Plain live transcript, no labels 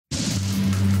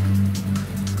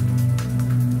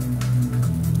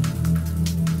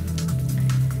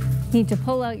Need to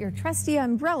pull out your trusty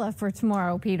umbrella for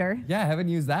tomorrow, Peter. Yeah, I haven't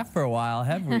used that for a while,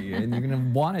 have we? And you're going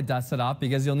to want to dust it off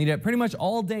because you'll need it pretty much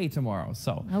all day tomorrow.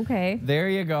 So okay, there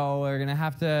you go. We're going to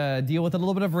have to deal with a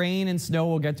little bit of rain and snow.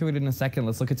 We'll get to it in a second.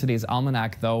 Let's look at today's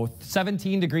almanac, though.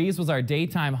 17 degrees was our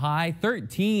daytime high.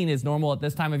 13 is normal at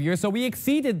this time of year, so we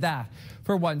exceeded that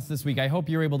for once this week. I hope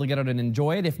you're able to get out and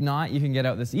enjoy it. If not, you can get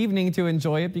out this evening to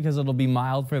enjoy it because it'll be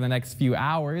mild for the next few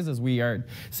hours as we are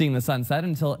seeing the sunset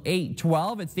until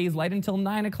 8:12. It stays light until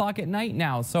 9 o'clock at night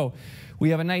now. So we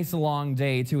have a nice long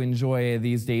day to enjoy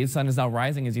these days. Sun is now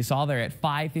rising, as you saw there, at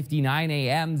 5:59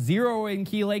 a.m. 0 in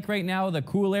Key Lake right now. The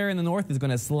cool air in the north is going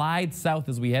to slide south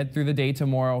as we head through the day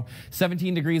tomorrow.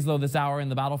 17 degrees though this hour in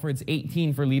the Battleford's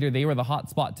 18 for Leader. They were the hot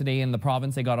spot today in the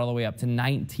province. They got all the way up to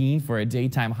 19 for a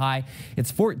daytime high. It's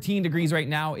 14 degrees right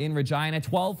now in Regina,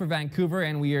 12 for Vancouver,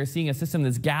 and we are seeing a system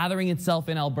that's gathering itself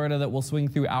in Alberta that will swing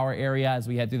through our area as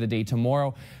we head through the day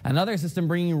tomorrow. Another system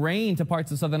bringing rain to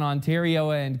parts of southern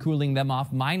Ontario and cooling them off.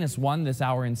 -1 this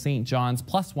hour in St. John's,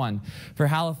 +1 for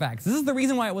Halifax. This is the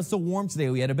reason why it was so warm today.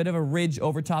 We had a bit of a ridge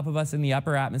over top of us in the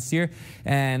upper atmosphere,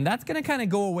 and that's going to kind of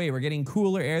go away. We're getting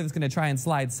cooler air that's going to try and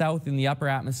slide south in the upper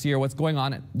atmosphere. What's going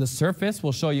on at the surface,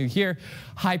 we'll show you here.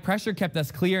 High pressure kept us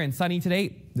clear and sunny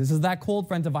today. This is that cold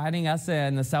front dividing us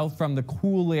in the south from the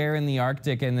cool air in the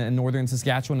Arctic and in northern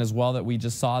Saskatchewan as well that we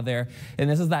just saw there. And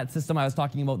this is that system I was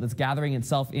talking about that's gathering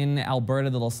itself in Alberta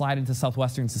that'll slide into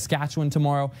southwestern Saskatchewan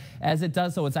tomorrow. As it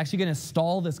does so, it's actually going to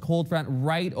stall this cold front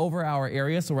right over our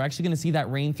area. So we're actually going to see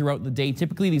that rain throughout the day.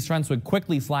 Typically, these fronts would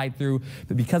quickly slide through,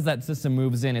 but because that system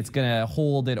moves in, it's going to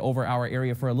hold it over our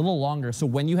area for a little longer. So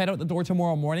when you head out the door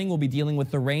tomorrow morning, we'll be dealing with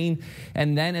the rain.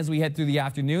 And then as we head through the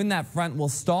afternoon, that front will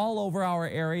stall over our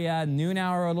area. Noon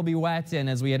hour it'll be wet, and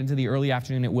as we head into the early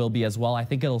afternoon it will be as well. I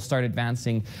think it'll start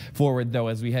advancing forward though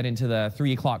as we head into the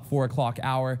 3 o'clock, 4 o'clock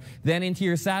hour. Then into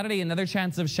your Saturday, another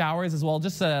chance of showers as well,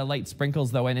 just light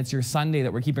sprinkles though, and it's your Sunday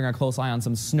that we're keeping our close eye on,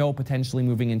 some snow potentially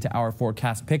moving into our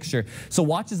forecast picture. So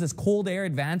watch as this cold air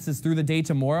advances through the day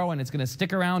tomorrow, and it's going to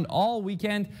stick around all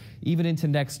weekend, even into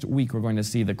next week. We're going to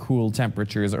see the cool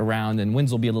temperatures around, and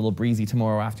winds will be a little breezy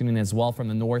tomorrow afternoon as well from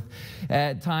the north.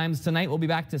 At times tonight we'll be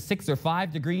back to 6 or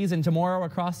 5 degrees, and tomorrow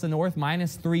across the north,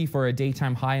 -3 for a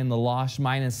daytime high in the Losh,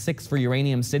 -6 for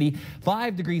Uranium City,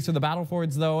 5 degrees for the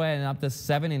Battlefords though, and up to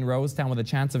 7 in Rosetown with a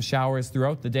chance of showers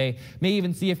throughout the day. May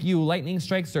even see a few lightning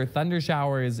strikes or thunder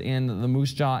showers in the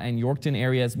Moose Jaw and Yorkton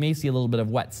areas. May see a little bit of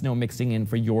wet snow mixing in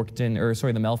for Yorkton, or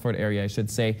sorry, the Melfort area I should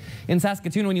say. In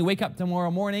Saskatoon, when you wake up tomorrow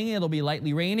morning, it'll be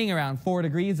lightly raining around 4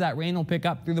 degrees. That rain will pick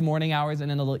up through the morning hours and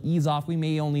then it'll ease off. We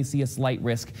may only see a slight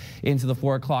risk into the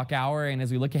 4 o'clock hour, and as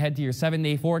we look ahead to your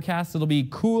 7-day forecast, it'll be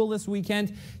cool this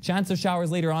weekend. Chance of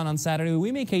showers later on Saturday.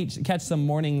 We may catch some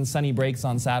morning sunny breaks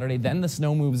on Saturday. Then the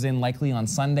snow moves in likely on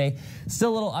Sunday.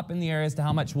 Still a little up in the air as to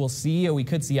how much we'll see. We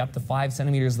could see up to 5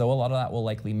 centimeters though. A lot of that will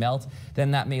likely melt.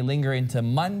 Then that may linger into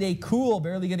Monday. Cool,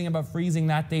 barely getting above freezing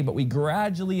that day, but we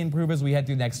gradually improve as we head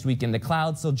through next week in the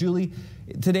clouds. So Julie,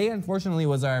 today unfortunately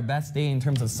was our best day in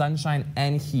terms of sunshine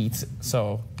and heat.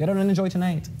 So get out and enjoy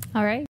tonight. All right.